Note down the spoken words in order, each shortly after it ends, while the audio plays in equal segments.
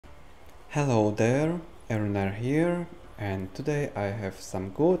Hello there, Aaron here, and today I have some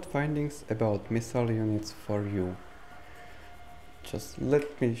good findings about missile units for you. Just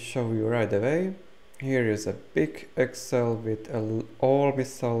let me show you right away. Here is a big Excel with all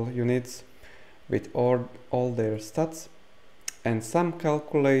missile units with all their stats and some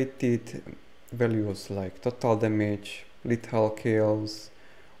calculated values like total damage, lethal kills,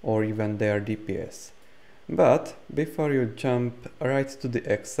 or even their DPS. But before you jump right to the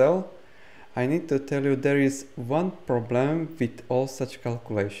Excel, I need to tell you there is one problem with all such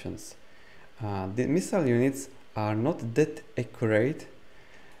calculations. The missile units are not that accurate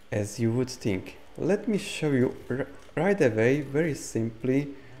as you would think. Let me show you right away very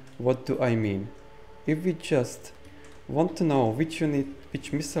simply what do I mean. If we just want to know which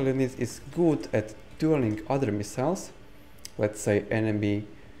missile unit is good at dueling other missiles, let's say enemy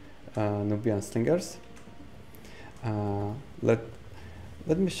Nubian slingers,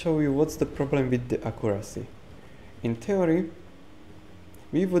 let me show you what's the problem with the accuracy. In theory,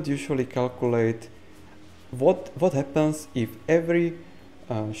 we would usually calculate what happens if every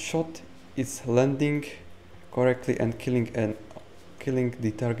shot is landing correctly and killing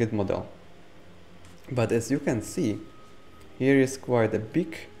the target model. But as you can see, here is quite a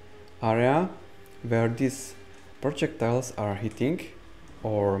big area where these projectiles are hitting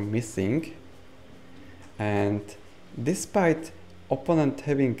or missing, and despite opponent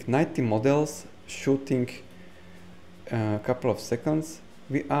having 90 models shooting a couple of seconds,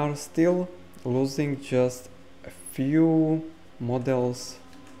 we are still losing just a few models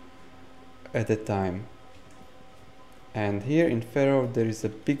at a time. And here in Pharaoh there is a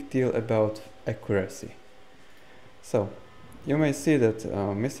big deal about accuracy. So you may see that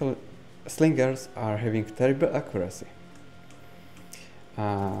missile slingers are having terrible accuracy.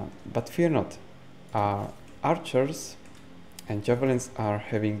 But fear not, archers and javelins are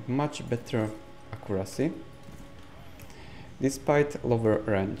having much better accuracy despite lower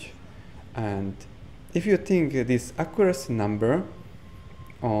range. And if you think this accuracy number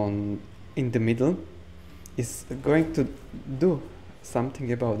in the middle is going to do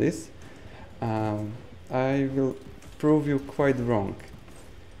something about this, I will prove you quite wrong.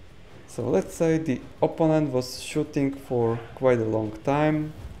 So let's say the opponent was shooting for quite a long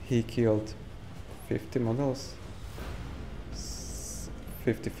time. He killed 50 models,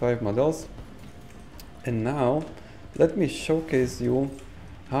 55 models, and now let me showcase you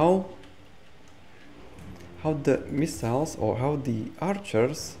how the missiles or how the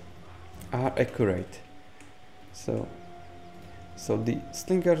archers are accurate. So the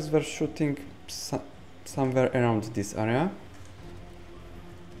slingers were shooting somewhere around this area,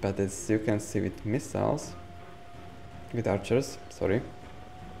 but as you can see with archers, sorry,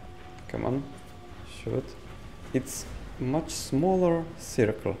 come on, shoot, it's much smaller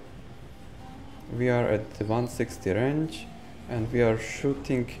circle. We are at the 160 range and we are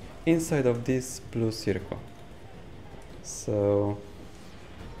shooting inside of this blue circle. So,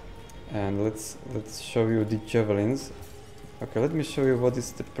 and let's show you the javelins. Okay, let me show you what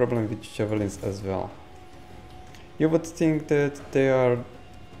is the problem with javelins as well. You would think that they are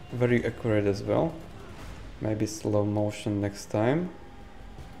very accurate as well. Maybe slow motion next time.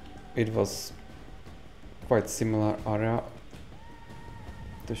 It was quite similar area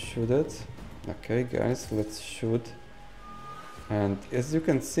to shoot it. Okay guys, let's shoot. And as you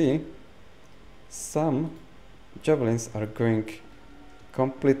can see, some javelins are going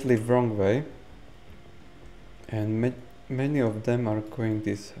completely wrong way and many of them are going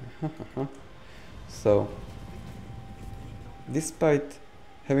this so despite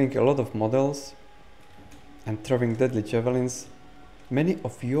having a lot of models and throwing deadly javelins, many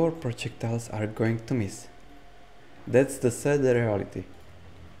of your projectiles are going to miss. That's the sad reality.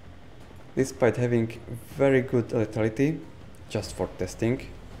 Despite having very good lethality, just for testing,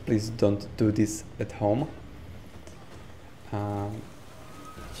 please don't do this at home.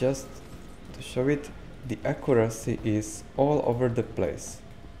 Just to show it, the accuracy is all over the place.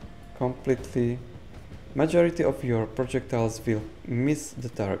 Completely, majority of your projectiles will miss the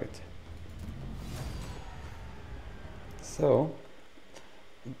target. So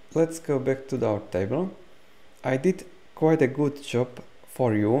let's go back to our table. I did quite a good job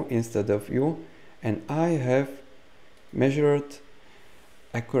for you instead of you, and I have measured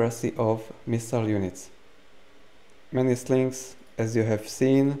accuracy of missile units. Many slings, as you have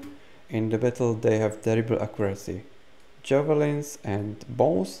seen in the battle, they have terrible accuracy. Javelins and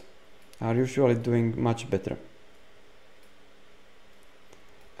bows are usually doing much better.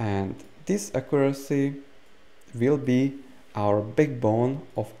 And this accuracy will be our backbone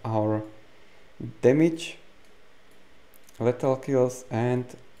of our damage, lethal kills and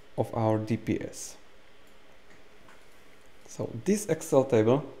of our DPS. So this Excel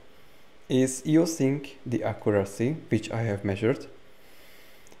table is using the accuracy which I have measured.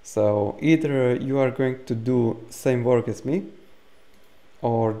 So either you are going to do same work as me,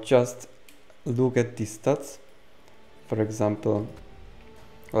 or just look at the stats. For example,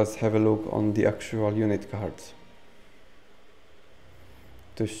 let's have a look on the actual unit cards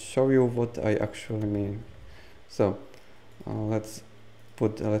to show you what I actually mean. So let's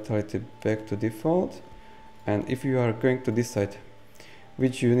put the lethality back to default, and if you are going to decide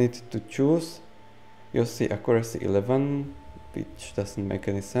which unit to choose, you'll see accuracy 11, which doesn't make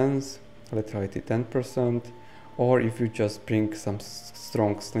any sense, lethality 10%, or if you just bring some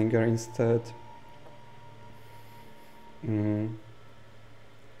strong slinger instead.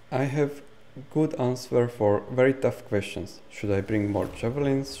 I have good answer for very tough questions. Should I bring more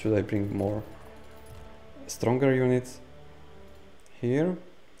javelins? Should I bring more stronger units? Here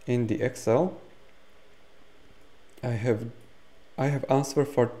in the Excel, I have answer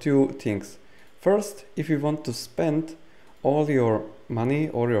for two things. First, if you want to spend all your money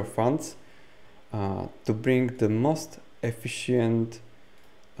or your funds to bring the most efficient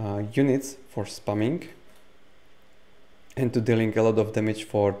units for spamming and to dealing a lot of damage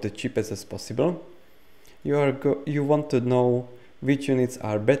for the cheapest as possible, you want to know which units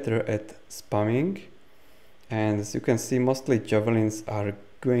are better at spamming, and as you can see, mostly javelins are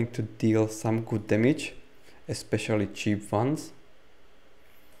going to deal some good damage, especially cheap ones.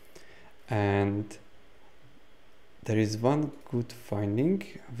 And there is one good finding.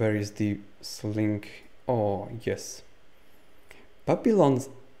 Where is the sling? Oh yes, Babylon's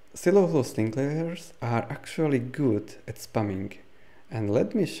Silhouette slingers are actually good at spamming, and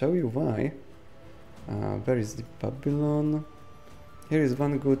let me show you why. Where is the Babylon? Here is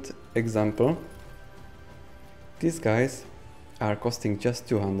one good example. These guys are costing just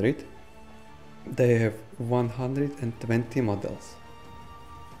 200. They have 120 models.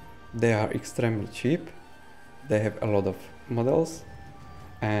 They are extremely cheap. They have a lot of models,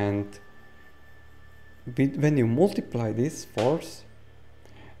 and when you multiply this force,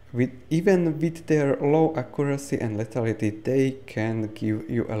 even with their low accuracy and lethality, they can give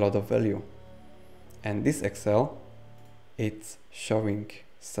you a lot of value. And this Excel, it's showing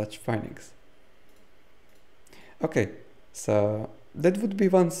such findings. Okay, so that would be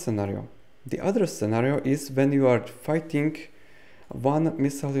one scenario. The other scenario is when you are fighting one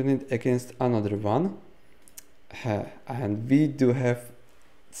missile unit against another one, and we do have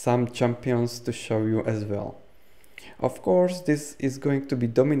some champions to show you as well. Of course, this is going to be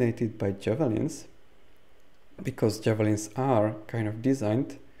dominated by javelins, because javelins are kind of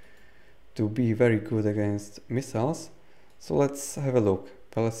designed to be very good against missiles. So let's have a look.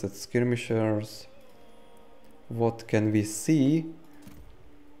 Palisade skirmishers. What can we see?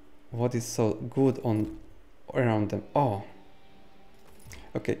 What is so good around them? Oh,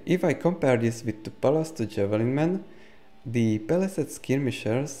 okay. If I compare this with the Pallas to Javelin Men, the Palisade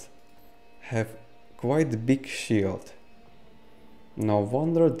skirmishers have quite big shield. No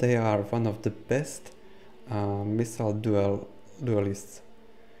wonder they are one of the best missile duelists.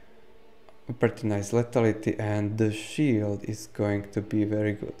 Pretty nice lethality, and the shield is going to be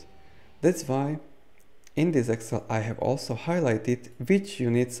very good. That's why in this Excel I have also highlighted which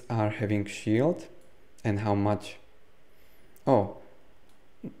units are having shield and how much. Oh,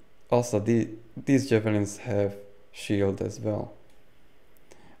 also these javelins have shield as well.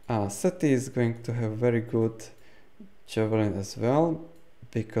 Seti is going to have very good javelin as well,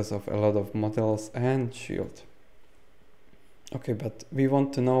 because of a lot of models and shield. Okay, but we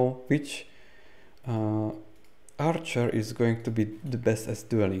want to know which archer is going to be the best as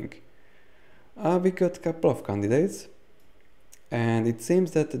dueling. We got a couple of candidates, and it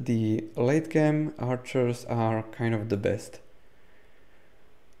seems that the late game archers are kind of the best.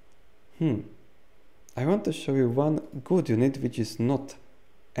 I want to show you one good unit which is not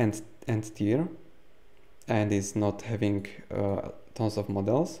end tier and is not having tons of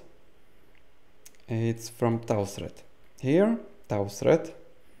models. It's from Tausred. Here, Tausred,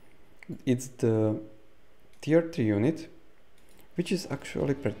 it's the tier 3 unit, which is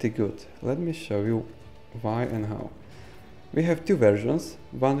actually pretty good. Let me show you why and how. We have two versions,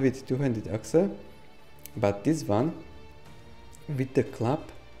 one with two-handed axe, but this one with the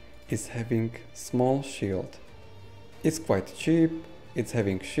club is having small shield. It's quite cheap, it's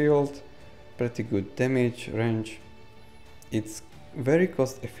having shield, pretty good damage range, it's very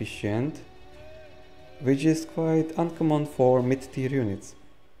cost efficient, which is quite uncommon for mid-tier units.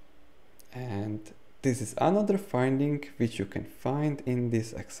 And this is another finding which you can find in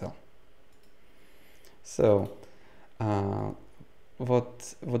this Excel. So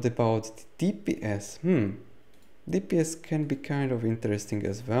what about the DPS? DPS can be kind of interesting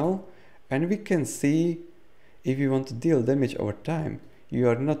as well, and we can see if you want to deal damage over time. You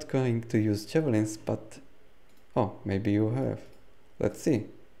are not going to use javelins, but oh, maybe you have. Let's see.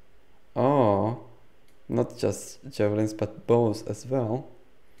 Oh, not just javelins, but bows as well.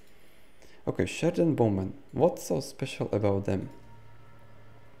 Okay, Sheridan Bowman. What's so special about them?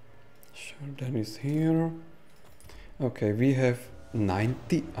 Sheridan is here. Okay, we have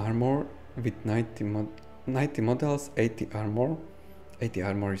 90 armor with 90 models, 80 armor. 80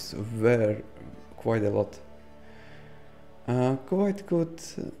 armor is quite a lot. Quite good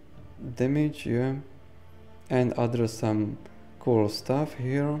damage, yeah. And other some cool stuff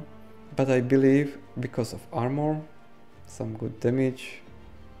here. But I believe because of armor, some good damage.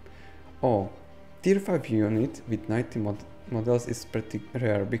 Oh, tier 5 unit with 90 models is pretty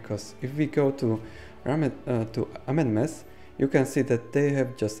rare, because if we go to Amendmess, you can see that they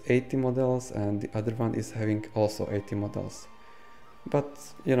have just 80 models and the other one is having also 80 models. But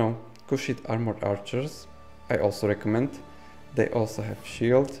you know, Kushite armored archers I also recommend. They also have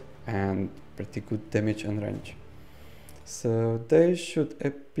shield and pretty good damage and range. So they should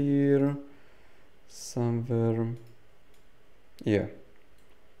appear somewhere. Yeah,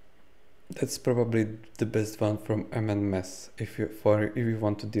 that's probably the best one from Mess if you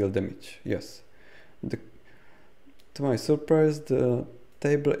want to deal damage. Yes, to my surprise, the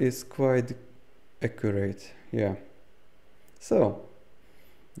table is quite accurate. Yeah. So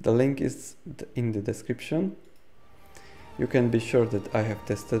the link is in the description. You can be sure that I have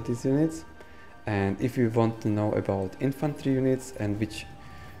tested these units, and if you want to know about infantry units and which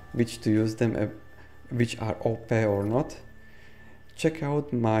to use them, which are OP or not, check out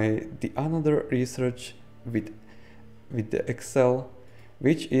the another research with the Excel,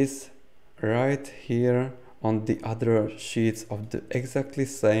 which is right here on the other sheets of the exactly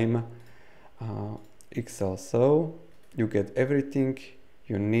same Excel. So you get everything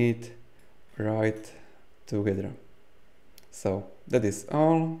you need right together. So that is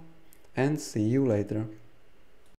all, and see you later.